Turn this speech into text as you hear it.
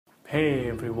Hey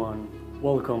everyone,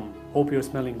 welcome. Hope you're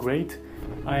smelling great.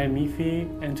 I am Ify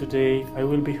and today I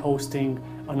will be hosting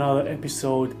another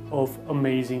episode of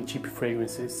Amazing Cheap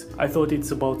Fragrances. I thought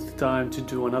it's about time to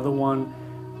do another one,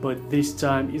 but this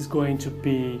time is going to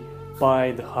be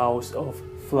by the house of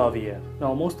Flavia.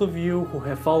 Now most of you who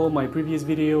have followed my previous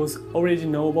videos already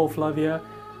know about Flavia,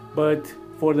 but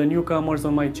for the newcomers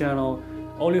on my channel,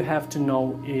 all you have to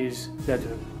know is that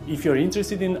if you're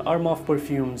interested in Armaf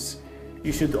perfumes,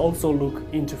 you should also look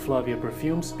into Flavia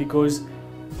Perfumes because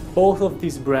both of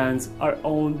these brands are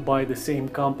owned by the same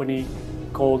company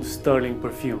called Sterling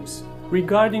Parfums.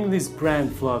 Regarding this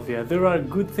brand Flavia, there are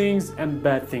good things and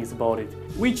bad things about it.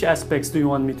 Which aspects do you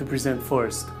want me to present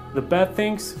first? The bad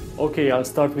things? Okay, I'll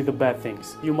start with the bad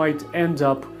things. You might end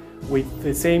up with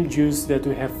the same juice that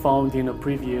we have found in a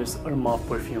previous Armaf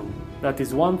perfume. That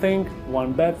is one thing,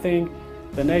 one bad thing.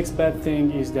 The next bad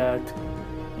thing is that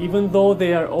even though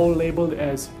they are all labeled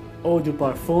as eau de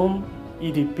parfum,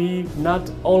 EDP,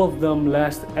 not all of them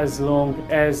last as long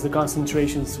as the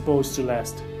concentration is supposed to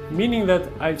last. Meaning that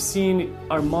I've seen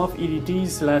Armaf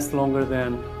EDTs last longer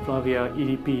than Flavia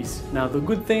EDPs. Now the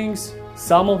good things,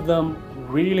 some of them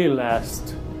really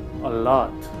last a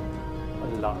lot.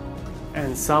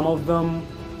 And some of them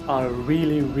are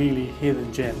really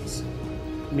hidden gems.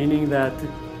 Meaning that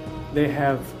they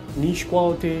have niche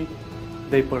quality,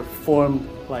 they perform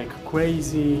like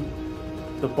crazy,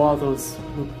 the bottles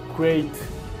look great,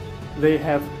 they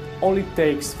have all it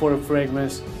takes for a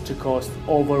fragrance to cost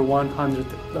over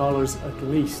 $100 at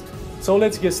least. So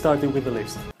let's get started with the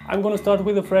list. I'm gonna start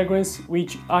with a fragrance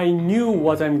which I knew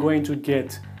what I'm going to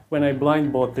get when I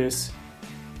blind bought this.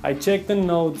 I checked the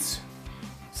notes,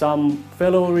 some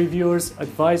fellow reviewers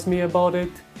advised me about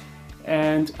it,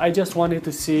 and I just wanted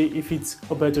to see if it's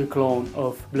a better clone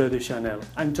of Bleu de Chanel.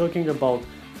 I'm talking about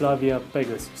Flavia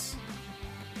Pegasus.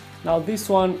 Now this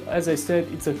one, as I said,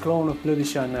 it's a clone of Bleu de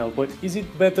Chanel, but is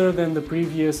it better than the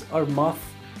previous Armaf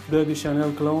Bleu de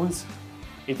Chanel clones?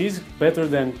 It is better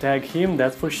than Tag Him,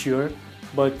 that's for sure,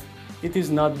 but it is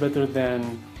not better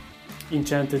than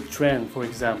Enchanted Trend, for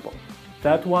example.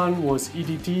 That one was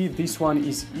EDT, this one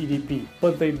is EDP,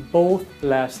 but they both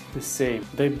last the same.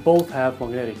 They both have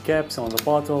magnetic caps on the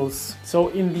bottles, so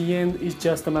in the end it's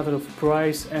just a matter of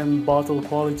price and bottle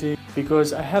quality,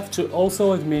 because I have to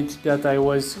also admit that I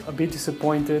was a bit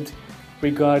disappointed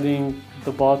regarding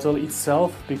the bottle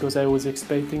itself, because I was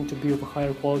expecting to be of a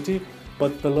higher quality,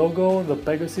 but the logo, the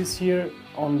Pegasus here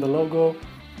on the logo,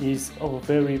 is of a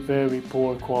very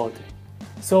poor quality.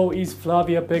 So is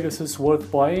Flavia Pegasus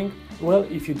worth buying? Well,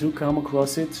 if you do come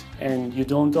across it and you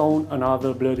don't own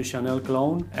another Bleu de Chanel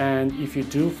clone, and if you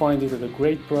do find it at a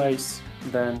great price,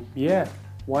 then yeah,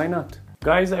 why not?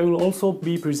 Guys, I will also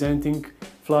be presenting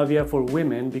Flavia for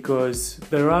women because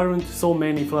there aren't so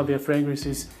many Flavia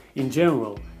fragrances in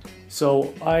general.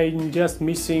 So I'm just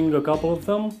missing a couple of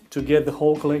them to get the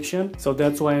whole collection. So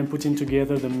that's why I'm putting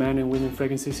together the men and women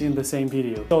fragrances in the same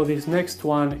video. So this next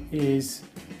one is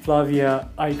Flavia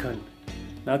Icon.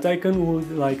 Not Icon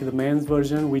Wood like the men's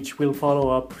version, which will follow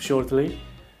up shortly,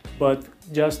 but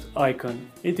just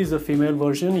Icon. It is a female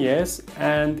version, yes,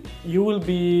 and you will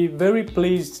be very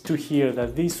pleased to hear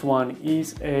that this one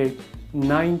is a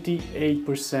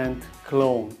 98%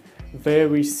 clone,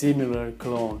 very similar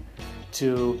clone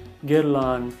to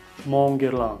Guerlain Mon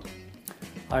Guerlain.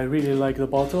 I really like the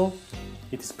bottle,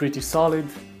 it is pretty solid,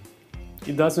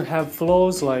 it doesn't have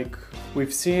flaws like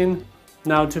we've seen.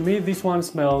 Now to me this one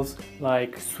smells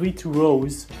like sweet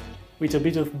rose with a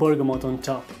bit of bergamot on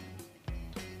top.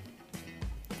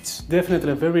 It's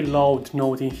definitely a very loud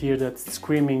note in here that's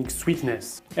screaming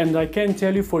sweetness. And I can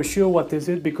tell you for sure what is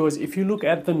it, because if you look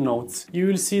at the notes, you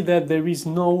will see that there is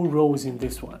no rose in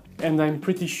this one. And I'm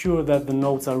pretty sure that the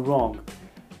notes are wrong.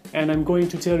 And I'm going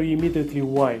to tell you immediately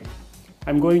why.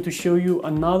 I'm going to show you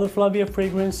another Flavia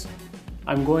fragrance,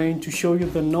 I'm going to show you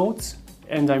the notes,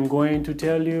 and I'm going to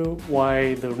tell you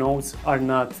why the notes are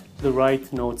not the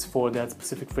right notes for that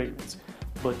specific fragrance.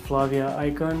 But Flavia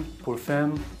Icon,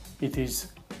 Perfumes, it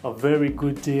is a very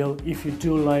good deal. If you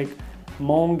do like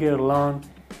Mon Guerlain,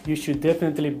 you should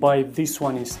definitely buy this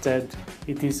one instead.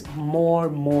 It is more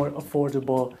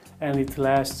affordable and it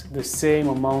lasts the same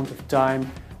amount of time,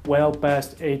 well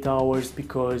past 8 hours,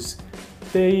 because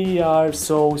they are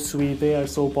so sweet, they are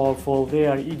so powerful, they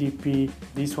are EDP.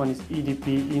 This one is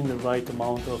EDP in the right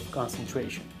amount of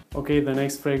concentration. Okay, the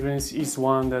next fragrance is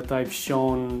one that I've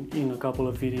shown in a couple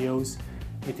of videos.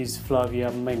 It is Flavia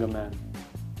Mega Man.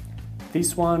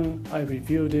 This one, I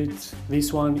reviewed it.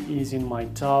 This one is in my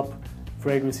top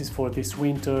fragrances for this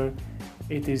winter.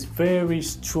 It is very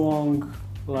strong,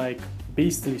 like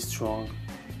beastly strong.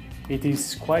 It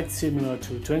is quite similar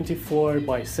to 24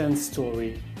 by Scent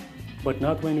Story, but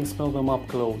not when you smell them up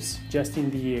close, just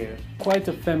in the air. Quite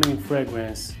a feminine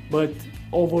fragrance, but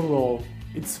overall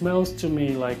it smells to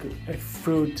me like a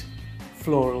fruit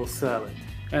floral salad.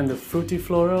 And the fruity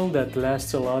floral that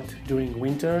lasts a lot during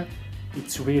winter,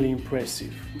 it's really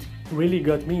impressive. Really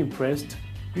got me impressed.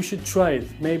 You should try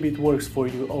it, maybe it works for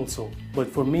you also. But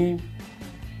for me,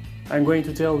 I'm going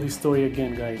to tell this story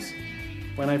again, guys.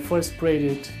 When I first sprayed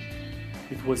it,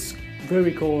 it was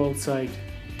very cold outside,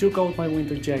 took out my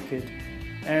winter jacket,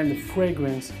 and the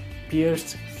fragrance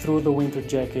pierced through the winter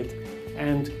jacket,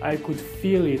 and I could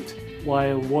feel it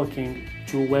while walking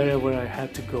to wherever I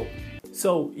had to go.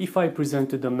 So, if I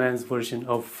presented the men's version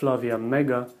of Flavia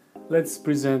Mega, let's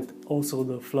present also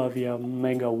the Flavia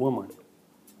Mega Woman.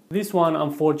 This one,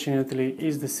 unfortunately,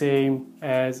 is the same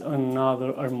as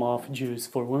another Armaf juice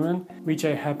for women, which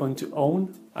I happen to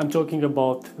own. I'm talking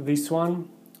about this one,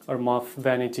 Armaf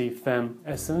Vanity Femme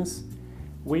Essence,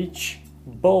 which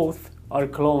both are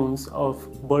clones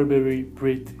of Burberry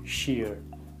Brit Sheer,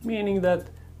 meaning that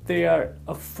they are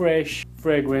a fresh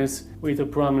fragrance with a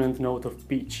prominent note of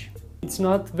peach. It's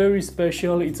not very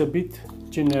special, it's a bit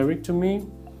generic to me.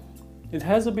 It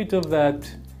has a bit of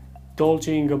that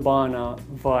Dolce & Gabbana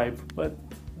vibe, but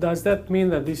does that mean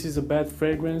that this is a bad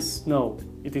fragrance? No,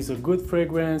 it is a good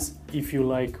fragrance. If you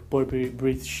like Burberry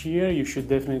Brit Sheer, you should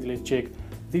definitely check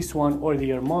this one or the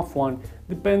Armaf one.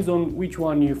 Depends on which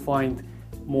one you find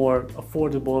more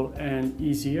affordable and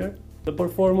easier. The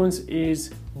performance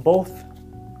is both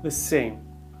the same,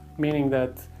 meaning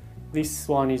that this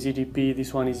one is EDP,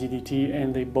 this one is EDT,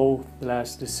 and they both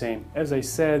last the same. As I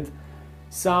said,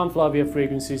 some Flavia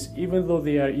fragrances, even though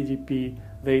they are EDP,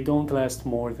 they don't last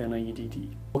more than a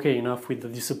EDT. Okay, enough with the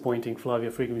disappointing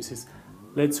Flavia fragrances.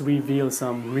 Let's reveal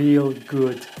some real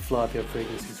good Flavia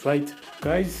fragrances, right?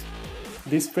 Guys,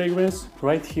 this fragrance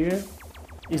right here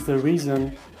is the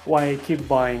reason why I keep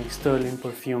buying Sterling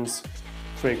Parfums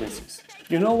fragrances.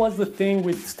 You know what's the thing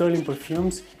with Sterling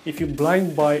Parfums? If you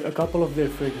blind buy a couple of their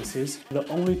fragrances, the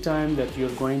only time that you're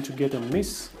going to get a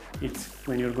miss, it's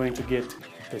when you're going to get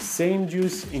the same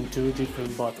juice in two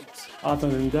different bottles. Other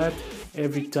than that,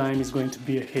 every time is going to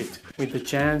be a hit, with the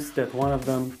chance that one of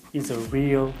them is a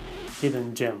real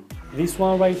hidden gem. This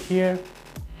one right here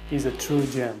is a true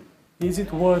gem. Is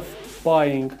it worth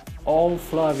buying all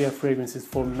Flavia fragrances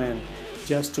for men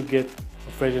just to get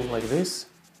a fragrance like this?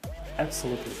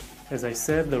 Absolutely. As I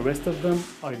said, the rest of them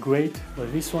are great,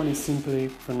 but this one is simply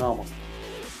phenomenal.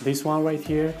 This one right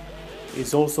here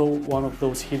is also one of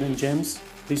those hidden gems.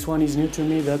 This one is new to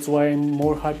me, that's why I'm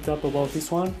more hyped up about this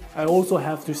one. I also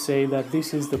have to say that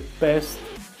this is the best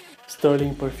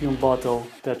Sterling perfume bottle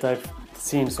that I've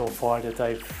seen so far, that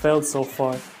I've felt so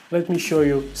far. Let me show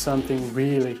you something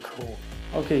really cool.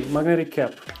 Okay, magnetic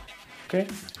cap. Okay?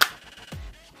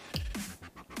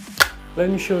 Let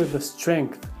me show you the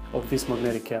strength of this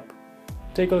magnetic cap.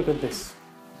 Take a look at this.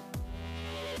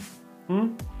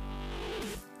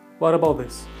 What about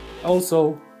this?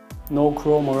 Also, no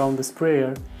chrome around the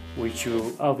sprayer, which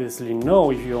you obviously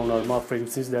know if you own Armaf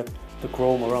fragrances, that the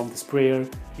chrome around the sprayer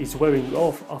is wearing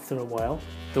off after a while.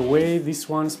 The way this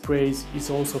one sprays is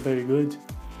also very good,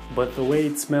 but the way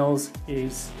it smells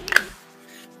is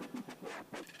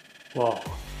wow.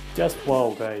 Just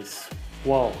wow, guys.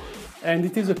 Wow. And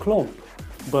it is a clone,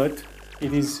 but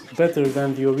it is better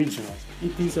than the original.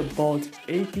 It is about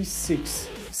 86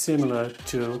 similar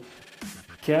to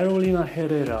Carolina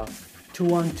Herrera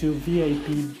 212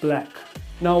 VIP Black.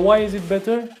 Now, why is it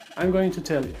better? I'm going to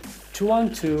tell you.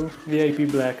 212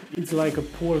 VIP Black, it's like a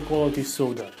poor quality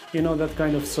soda. You know that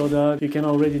kind of soda, you can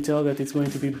already tell that it's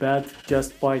going to be bad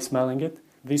just by smelling it.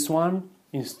 This one,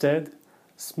 instead,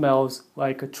 smells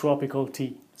like a tropical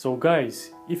tea. So guys,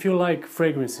 if you like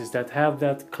fragrances that have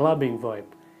that clubbing vibe,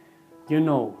 you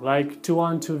know, like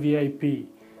 212 VIP,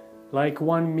 like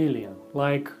 1 Million,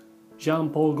 like Jean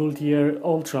Paul Gaultier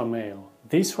Ultra Male,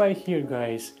 this right here,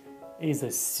 guys, is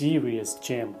a serious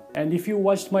gem. And if you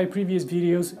watched my previous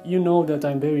videos, you know that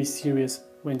I'm very serious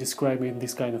when describing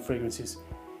this kind of fragrances.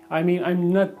 I mean, I'm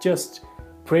not just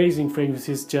praising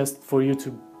fragrances just for you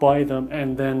to buy them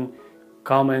and then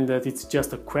comment that it's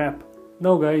just a crap.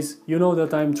 No guys, you know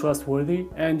that I'm trustworthy,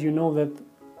 and you know that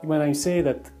when I say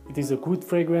that it is a good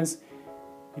fragrance,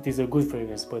 it is a good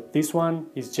fragrance. But this one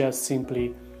is just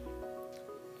simply,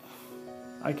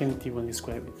 I can't even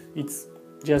describe it. It's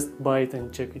just buy it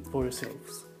and check it for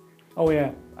yourselves. Oh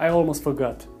yeah, I almost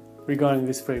forgot regarding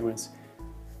this fragrance.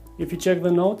 If you check the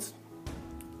notes,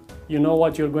 you know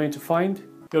what you're going to find?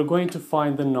 You're going to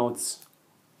find the notes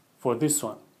for this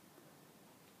one.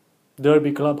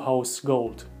 Derby Clubhouse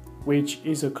Gold. which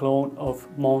is a clone of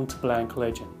Mont Blanc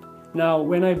Legend. Now,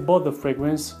 when I bought the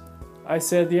fragrance, I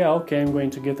said, yeah, okay, I'm going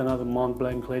to get another Mont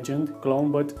Blanc Legend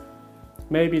clone, but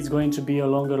maybe it's going to be a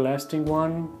longer lasting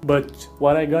one. But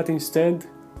what I got instead,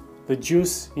 the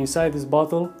juice inside this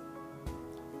bottle,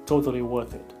 totally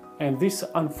worth it. And this,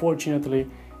 unfortunately,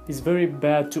 is very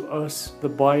bad to us, the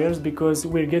buyers, because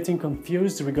we're getting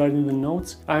confused regarding the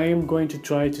notes. I am going to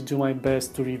try to do my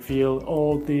best to reveal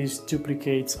all these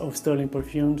duplicates of Sterling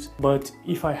Parfums, but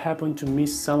if I happen to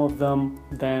miss some of them,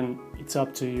 then it's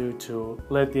up to you to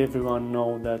let everyone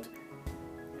know that,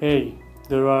 hey,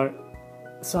 there are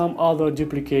some other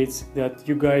duplicates that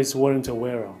you guys weren't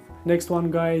aware of. Next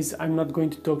one, guys, I'm not going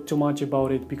to talk too much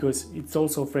about it because it's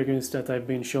also a fragrance that I've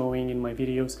been showing in my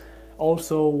videos.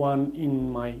 Also one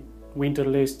in my winter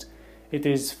list, it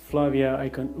is Flavia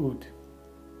Icon Oud.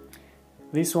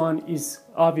 This one is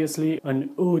obviously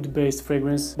an oud based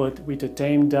fragrance, but with a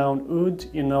tamed down oud,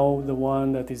 you know, the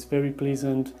one that is very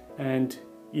pleasant, and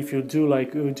if you do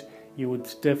like oud, you would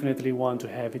definitely want to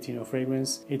have it in your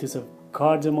fragrance. It is a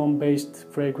cardamom based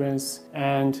fragrance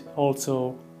and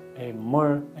also a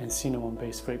myrrh and cinnamon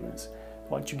based fragrance.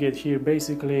 What you get here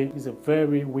basically is a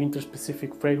very winter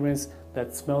specific fragrance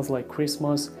that smells like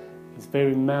Christmas. It's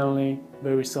very manly,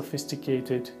 very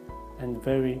sophisticated, and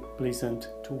very pleasant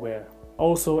to wear.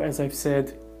 Also, as I've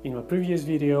said in my previous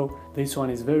video, this one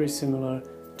is very similar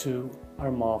to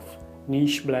Armaf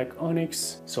Niche Black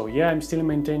Onyx. So yeah, I'm still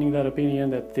maintaining that opinion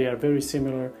that they are very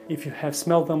similar. If you have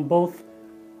smelled them both,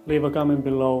 leave a comment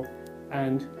below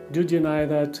and do deny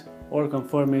that or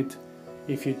confirm it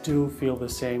if you do feel the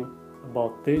same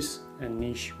about this and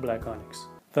Niche Black Onyx.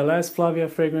 The last Flavia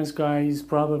fragrance, guys, is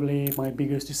probably my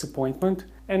biggest disappointment,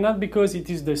 and not because it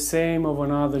is the same of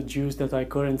another juice that I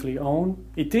currently own.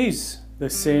 It is the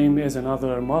same as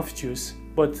another Armaf juice,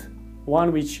 but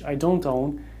one which I don't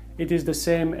own. It is the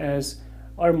same as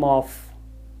Armaf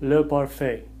Le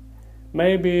Parfait.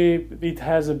 Maybe it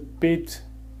has a bit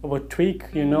of a tweak,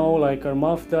 you know, like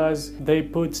Armaf does. They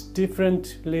put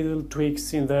different little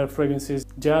tweaks in their fragrances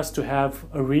just to have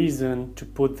a reason to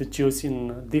put the juice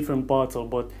in a different bottle,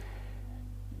 but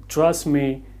trust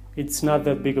me, it's not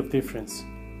that big of difference.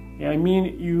 I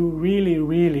mean, you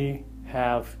really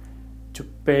have to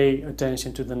pay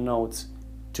attention to the notes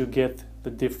to get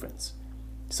the difference.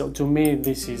 So to me,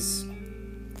 this is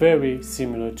very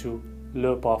similar to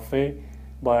Le Parfait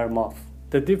by Armaf.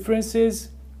 The difference is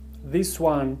this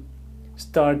one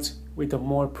starts with a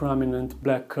more prominent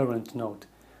blackcurrant note.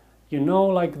 You know,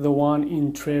 like the one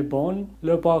in Très Bon.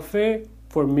 Le Parfait,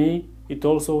 for me, it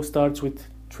also starts with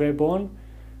Très Bon,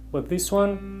 but this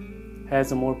one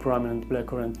has a more prominent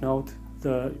blackcurrant note,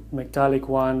 the metallic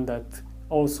one that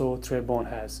also Très Bon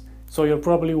has. So you're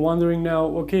probably wondering now,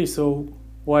 okay, so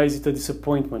why is it a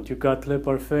disappointment? You got Le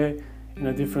Parfait in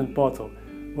a different bottle.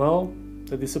 Well,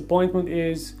 the disappointment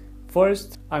is,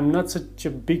 first, I'm not such a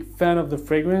big fan of the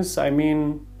fragrance. I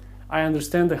mean, I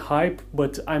understand the hype,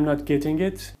 but I'm not getting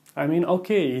it. I mean,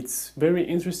 okay, it's very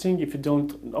interesting if you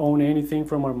don't own anything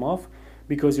from Armaf,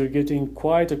 because you're getting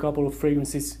quite a couple of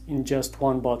fragrances in just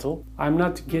one bottle. I'm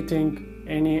not getting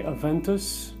any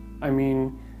Aventus. I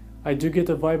mean, I do get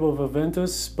a vibe of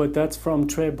Aventus, but that's from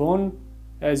Très Bon,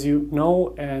 as you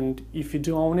know, and if you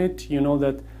do own it, you know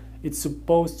that it's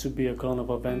supposed to be a clone of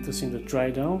Aventus in the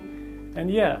dry down. And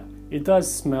yeah, it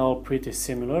does smell pretty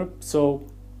similar, so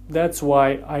that's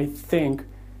why I think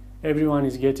everyone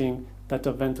is getting that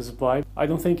Aventus vibe. I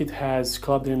don't think it has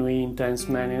Club de Nuit Intense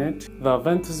Man in it. The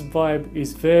Aventus vibe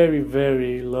is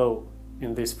very low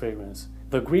in this fragrance.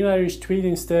 The Green Irish Tweed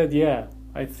instead, yeah,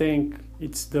 I think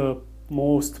it's the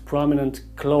most prominent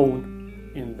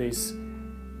clone in this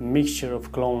mixture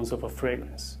of clones of a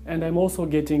fragrance. And I'm also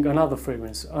getting another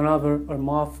fragrance, another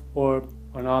Armaf or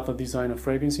another designer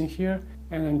fragrance in here,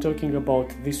 and I'm talking about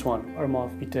this one,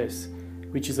 Armaf Vitesse,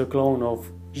 which is a clone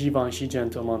of Givenchy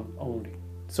Gentleman only.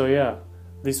 So yeah,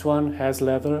 this one has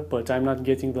leather, but I'm not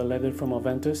getting the leather from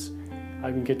Aventus.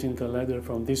 I'm getting the leather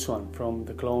from this one, from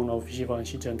the clone of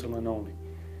Givenchy Gentleman only,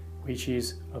 which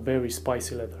is a very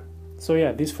spicy leather. So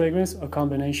yeah, this fragrance, a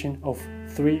combination of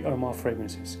 3 Armaf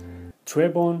fragrances: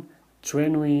 Très Bon, Très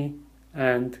Nuit,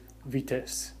 and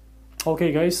Vitesse.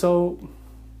 Okay guys, so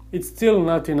it's still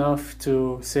not enough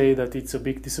to say that it's a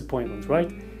big disappointment,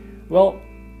 right? Well,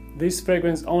 this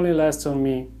fragrance only lasts on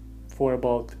me for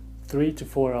about 3 to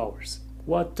 4 hours.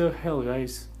 What the hell,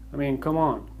 guys? I mean, come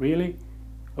on, really?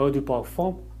 Eau de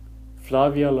Parfum?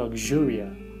 Flavia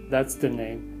Luxuria, that's the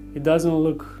name. It doesn't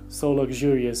look so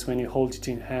luxurious when you hold it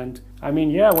in hand. I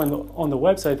mean, yeah, on the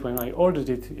website when I ordered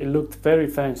it, it looked very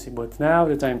fancy, but now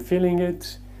that I'm feeling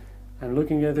it and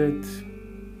looking at it,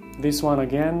 this one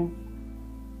again,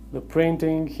 The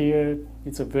printing here,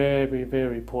 it's a very,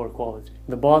 very poor quality.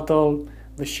 The bottle,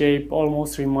 the shape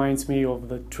almost reminds me of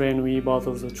the Trenwy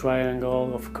bottles, the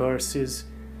triangle of curses.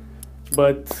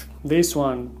 But this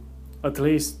one, at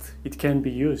least it can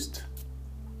be used.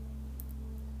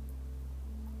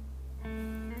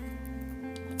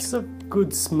 It's a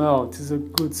good smell, it is a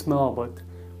good smell, but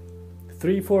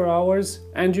 3-4 hours.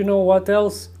 And you know what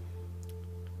else?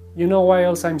 You know why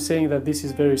else I'm saying that this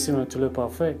is very similar to Le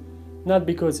Parfait? Not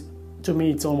because to me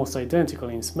it's almost identical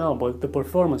in smell, but the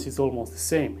performance is almost the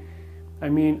same. I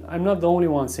mean, I'm not the only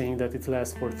one saying that it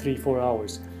lasts for 3-4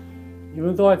 hours.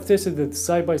 Even though I've tested it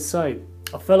side by side.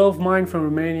 A fellow of mine from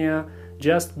Romania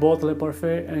just bought Le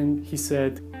Parfait and he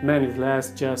said, man, it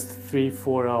lasts just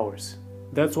 3-4 hours.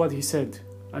 That's what he said.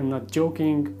 I'm not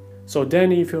joking. So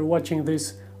Danny, if you're watching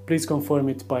this, please confirm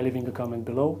it by leaving a comment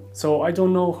below. So I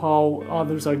don't know how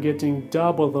others are getting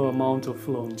double the amount of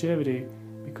longevity,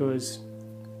 because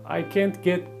I can't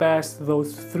get past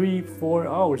those 3-4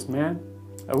 hours, man.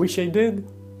 I wish I did,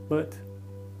 but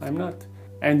I'm not.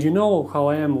 And you know how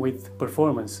I am with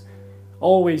performance.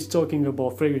 Always talking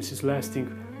about fragrances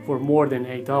lasting for more than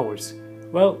 8 hours.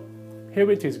 Well, here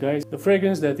it is, guys. The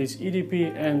fragrance that is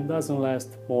EDP and doesn't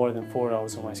last more than 4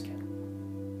 hours on my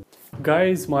skin.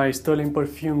 Guys, my Sterling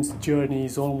Parfums journey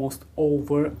is almost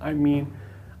over. I mean,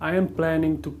 I am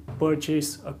planning to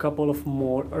purchase a couple of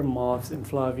more Armafs and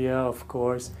Flavia, of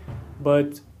course,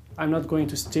 but I'm not going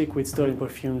to stick with Sterling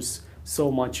Parfums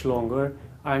so much longer.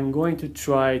 I'm going to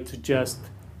try to just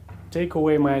take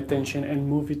away my attention and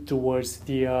move it towards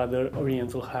the other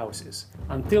Oriental houses.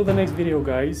 Until the next video,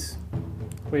 guys.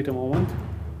 Wait a moment,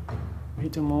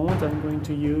 I'm going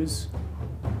to use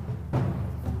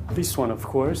this one, of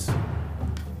course.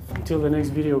 Until the next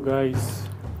video, guys,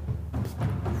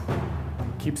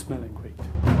 keep smelling.